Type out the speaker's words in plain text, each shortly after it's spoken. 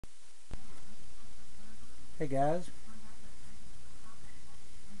Hey guys,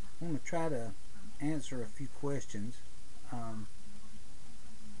 I want to try to answer a few questions. For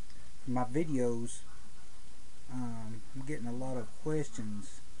my videos, I'm getting a lot of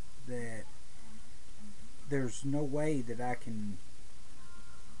questions that there's no way that I can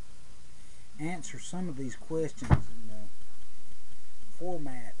answer some of these questions in the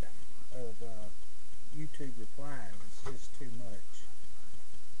format of YouTube replies. It's just too much.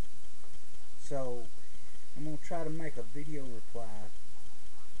 So I'm going to try to make a video reply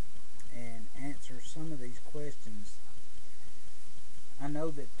and answer some of these questions. I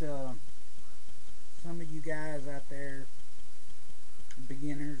know that some of you guys out there,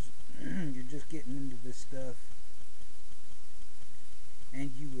 beginners, you're just getting into this stuff,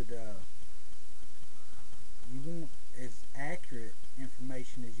 and you want as accurate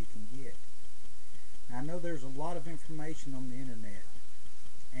information as you can get. Now, I know there's a lot of information on the internet,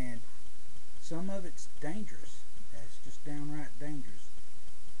 and some of it's dangerous. It's just downright dangerous.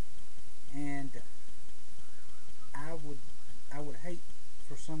 And I would hate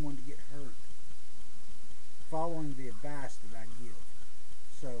for someone to get hurt following the advice that I give.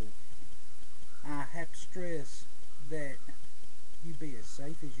 So I have to stress that you be as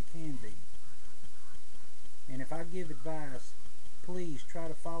safe as you can be. And if I give advice, please try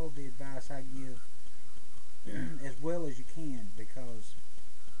to follow the advice I give as well as you can, because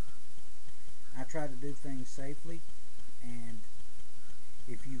I try to do things safely, and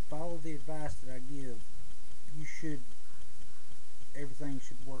if you follow the advice that I give, everything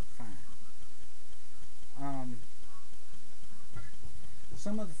should work fine.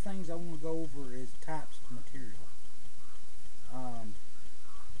 Some of the things I want to go over is types of material.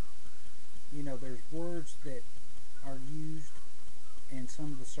 There's words that are used in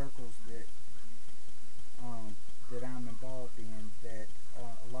some of the circles that I'm involved in that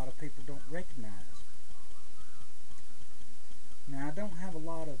a lot of people don't recognize. Now, I don't have a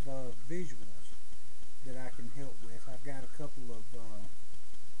lot of visuals that I can help with. I've got a couple of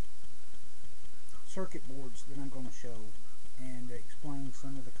circuit boards that I'm going to show and explain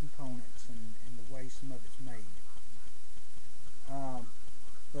some of the components and the way some of it's made.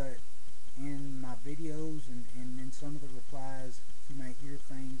 But in my videos and in some of the replies, you may hear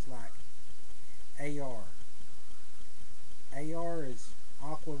things like AR. AR is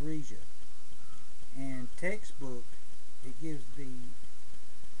Aqua Regia, and textbook, it gives the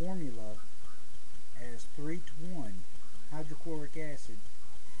formula as 3-to-1 hydrochloric acid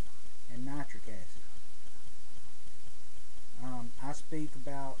and nitric acid. I speak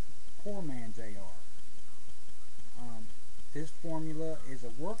about poor man's AR. This formula is a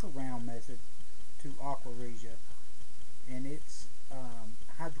workaround method to Aqua Regia, and it's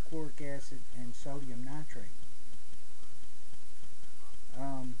hydrochloric acid and sodium nitrate.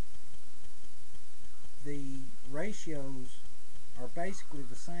 The ratios are basically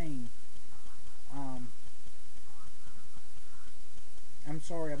the same. I'm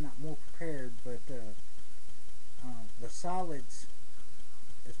sorry I'm not more prepared, but the solids,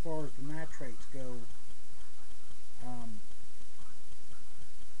 as far as the nitrates go,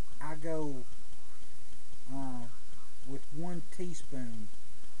 I go with 1 teaspoon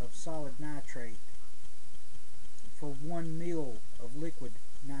of solid nitrate for 1 ml of liquid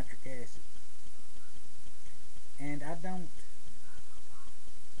nitric acid. And I don't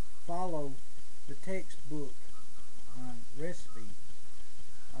follow the textbook recipe.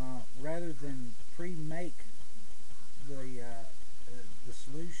 Rather than pre-make the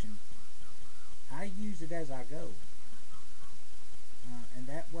solution, I use it as I go, and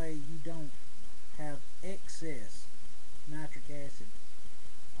that way you don't have excess nitric acid.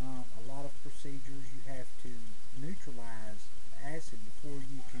 A lot of procedures, you have to neutralize acid before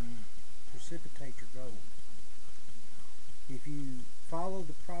you can precipitate your gold. If you follow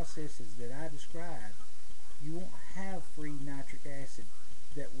the processes that I describe, you won't have free nitric acid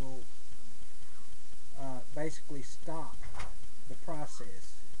that will basically stop the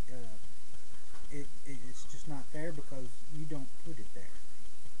process. It's just not there because you don't put it there.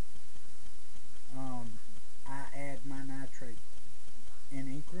 I add my nitrate in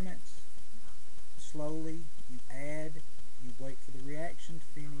increments, slowly. You add, you wait for the reaction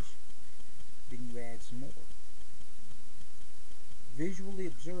to finish, then you add some more. Visually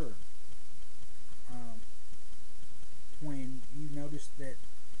observe. When you notice that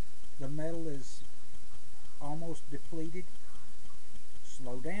the metal is almost depleted,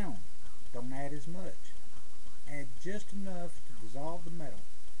 slow down. Don't add as much. Add just enough to dissolve the metal.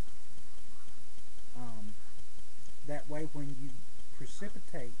 That way when you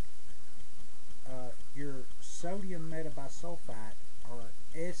precipitate your sodium metabisulfite, or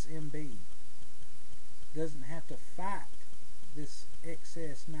SMB, doesn't have to fight this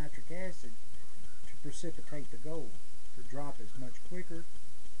excess nitric acid to precipitate the gold. The drop is much quicker.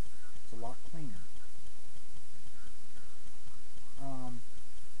 It's a lot cleaner.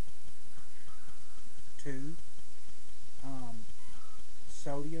 Two,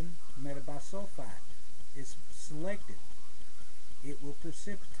 sodium metabisulfite is selective. It will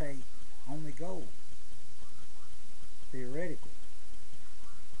precipitate only gold, theoretically.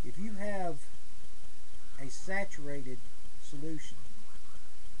 If you have a saturated solution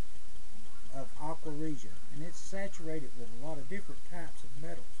of aqua regia, and it's saturated with a lot of different types of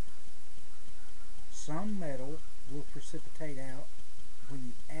metals, some metal will precipitate out when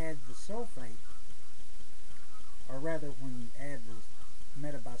you add the sulfate, or rather when you add the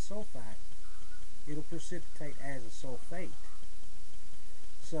metabisulfite, it'll precipitate as a sulfate.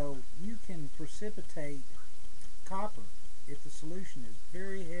 So you can precipitate copper if the solution is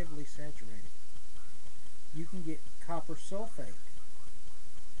very heavily saturated. You can get copper sulfate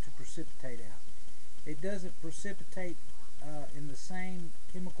to precipitate out. It doesn't precipitate in the same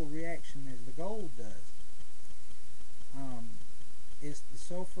chemical reaction as the gold does. It's the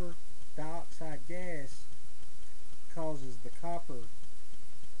sulfur dioxide gas causes the copper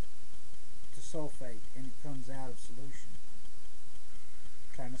to sulfate, and it comes out of solution.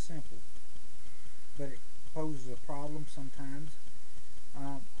 Kind of simple, but it poses a problem sometimes.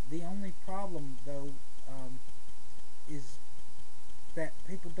 The only problem, though, is that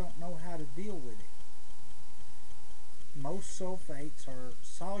people don't know how to deal with it. Most sulfates are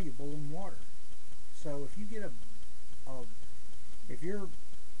soluble in water, so if you get if you're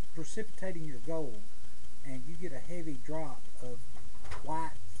precipitating your gold and you get a heavy drop of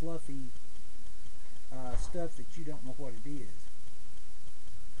white fluffy stuff that you don't know what it is,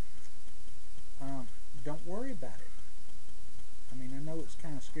 don't worry about it. I mean, I know it's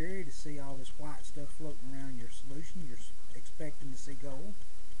kind of scary to see all this white stuff floating around in your solution. You're expecting to see gold.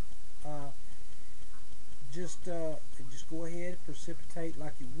 Just go ahead, precipitate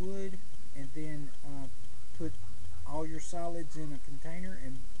like you would, and then put all your solids in a container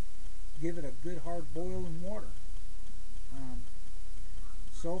and give it a good hard boil in water.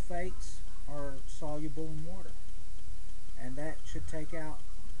 Sulfates are soluble in water, and that should take out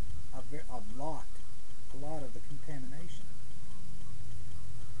a lot of the contamination.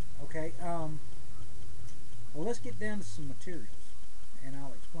 Okay, well, let's get down to some materials, and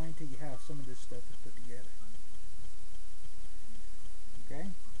I'll explain to you how some of this stuff is put together. Okay,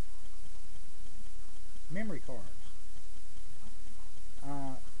 memory cards.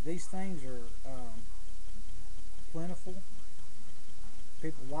 These things are plentiful.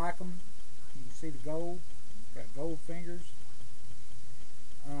 People like them. You can see the gold. Got gold fingers.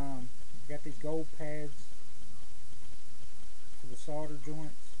 Got these gold pads for the solder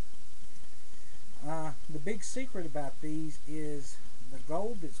joints. The big secret about these is the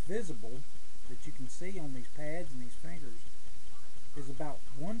gold that's visible, that you can see on these pads and these fingers, is about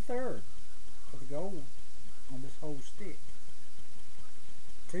 1/3 of the gold on this whole stick.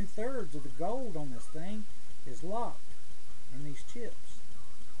 2/3 of the gold on this thing is locked in these chips.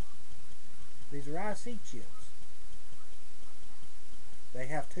 These are IC chips. They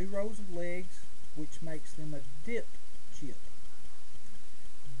have 2 rows of legs, which makes them a dip chip.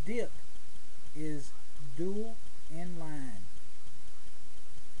 Dip is dual inline.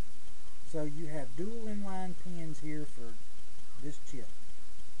 So you have dual inline pins here for this chip.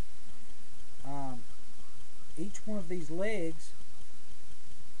 Each one of these legs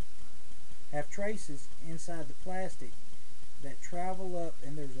have traces inside the plastic that travel up,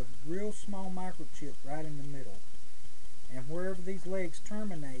 and there's a real small microchip right in the middle. And wherever these legs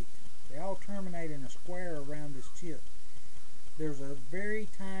terminate, they all terminate in a square around this chip. There's a very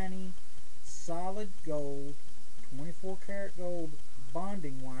tiny solid gold, 24 karat gold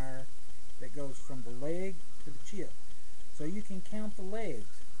bonding wire that goes from the leg to the chip. So you can count the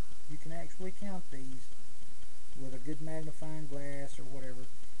legs. You can actually count these with a good magnifying glass or whatever.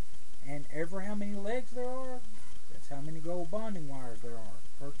 And ever how many legs there are, that's how many gold bonding wires there are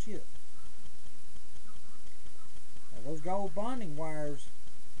per chip. Now those gold bonding wires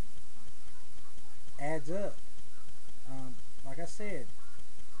adds up. Like I said,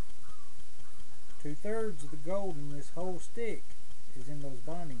 2/3 of the gold in this whole stick is in those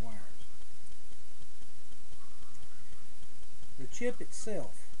bonding wires. The chip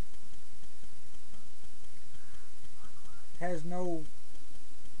itself has no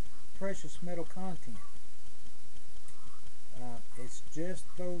precious metal content. It's just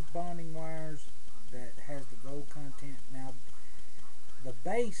those bonding wires that has the gold content. Now, the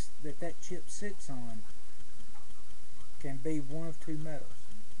base that chip sits on can be one of 2 metals.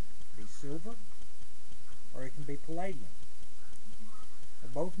 It can be silver or it can be palladium.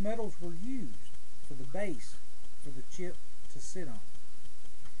 Both metals were used for the base for the chip to sit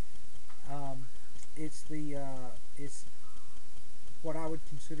on. It's what I would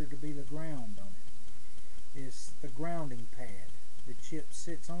consider to be the ground on it. It's the grounding pad. The chip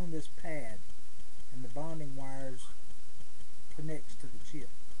sits on this pad, and the bonding wires connects to the chip.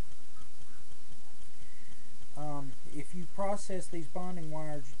 If you process these bonding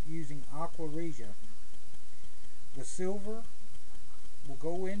wires using aqua regia, the silver will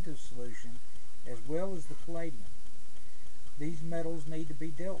go into solution as well as the palladium. These metals need to be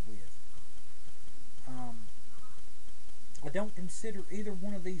dealt with. I don't consider either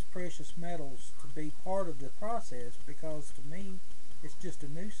one of these precious metals to be part of the process because to me it's just a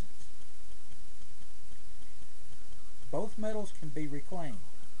nuisance. Both metals can be reclaimed.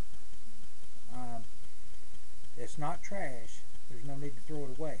 It's not trash. There's no need to throw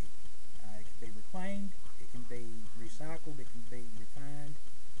it away. It can be reclaimed, it can be recycled, it can be refined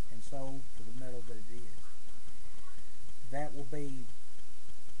and sold for the metal that it is. That will be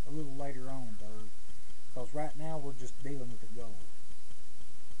a little later on though, because right now we're just dealing with the gold.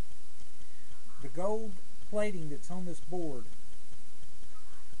 The gold plating that's on this board,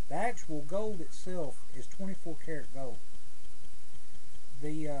 the actual gold itself is 24 karat gold.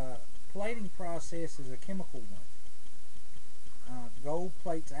 The plating process is a chemical one. Gold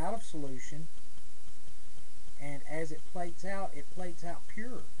plates out of solution, and as it plates out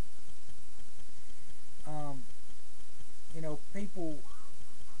pure. People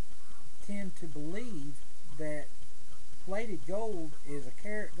tend to believe that plated gold is a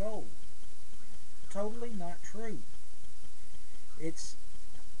karat gold. Totally not true. It's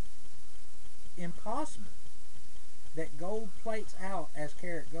impossible that gold plates out as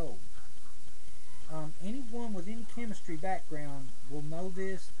karat gold. Anyone with any chemistry background will know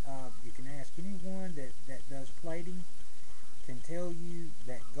this. You can ask anyone that does plating, can tell you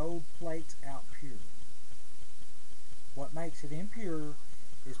that gold plates out pure. What makes it impure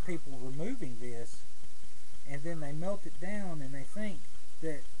is people removing this, and then they melt it down and they think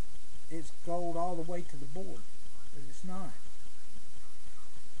that it's gold all the way to the board, but it's not.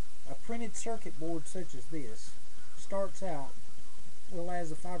 A printed circuit board such as this starts out, well,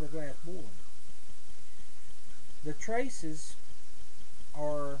 as a fiberglass board. The traces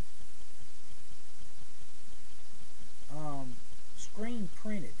are screen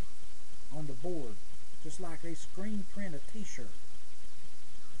printed on the board, just like they screen print a t-shirt.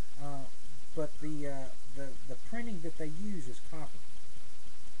 But the printing that they use is copper.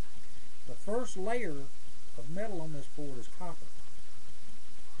 The first layer of metal on this board is copper.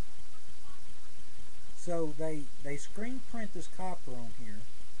 So they screen print this copper on here.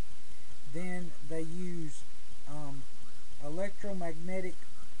 Then they use electromagnetic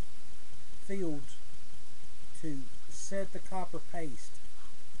fields to set the copper paste,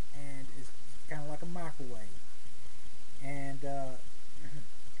 and it's kind of like a microwave, and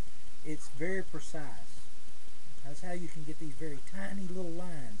it's very precise. That's how you can get these very tiny little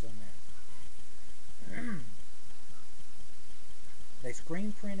lines on there. They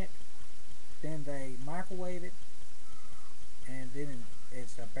screen print it, then they microwave it, and then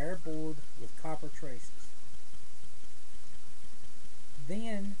it's a bare board with copper traces.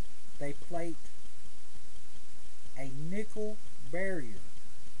 Then they plate a nickel barrier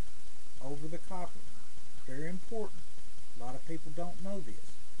over the copper. Very important. A lot of people don't know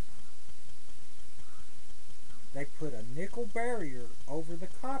this. They put a nickel barrier over the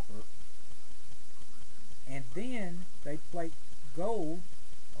copper, and then they plate gold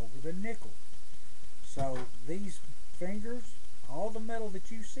over the nickel. So these fingers, all the metal that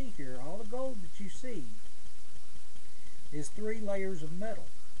you see here, all the gold that you see, is 3 layers of metal.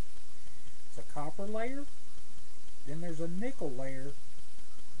 It's a copper layer, then there's a nickel layer,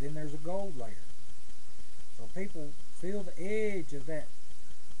 then there's a gold layer. So people feel the edge of that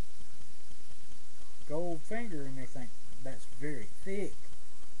gold finger and they think that's very thick.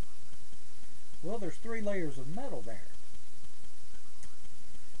 Well, there's 3 layers of metal there.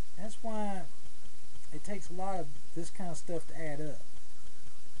 That's why it takes a lot of this kind of stuff to add up.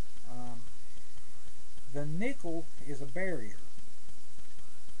 The nickel is a barrier.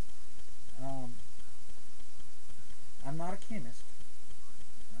 I'm not a chemist.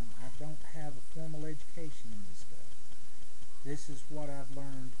 I don't have a formal education in this stuff. This is what I've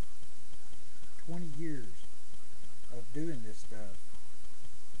learned 20 years of doing this stuff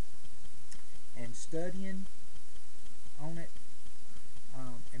and studying on it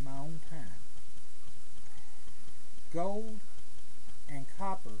in my own time. Gold and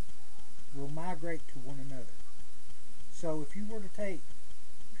copper will migrate to one another. So if you were to take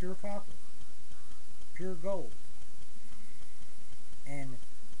pure copper pure gold and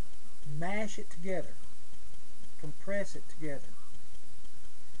mash it together, compress it together.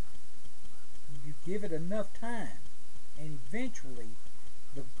 You give it enough time, and eventually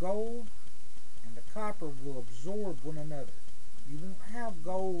the gold and the copper will absorb one another. You won't have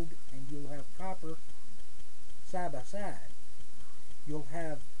gold and you'll have copper side by side. You'll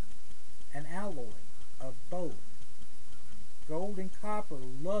have an alloy of both. Gold and copper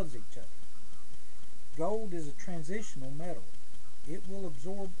loves each other. Gold is a transitional metal. It will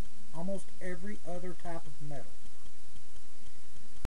absorb almost every other type of metal.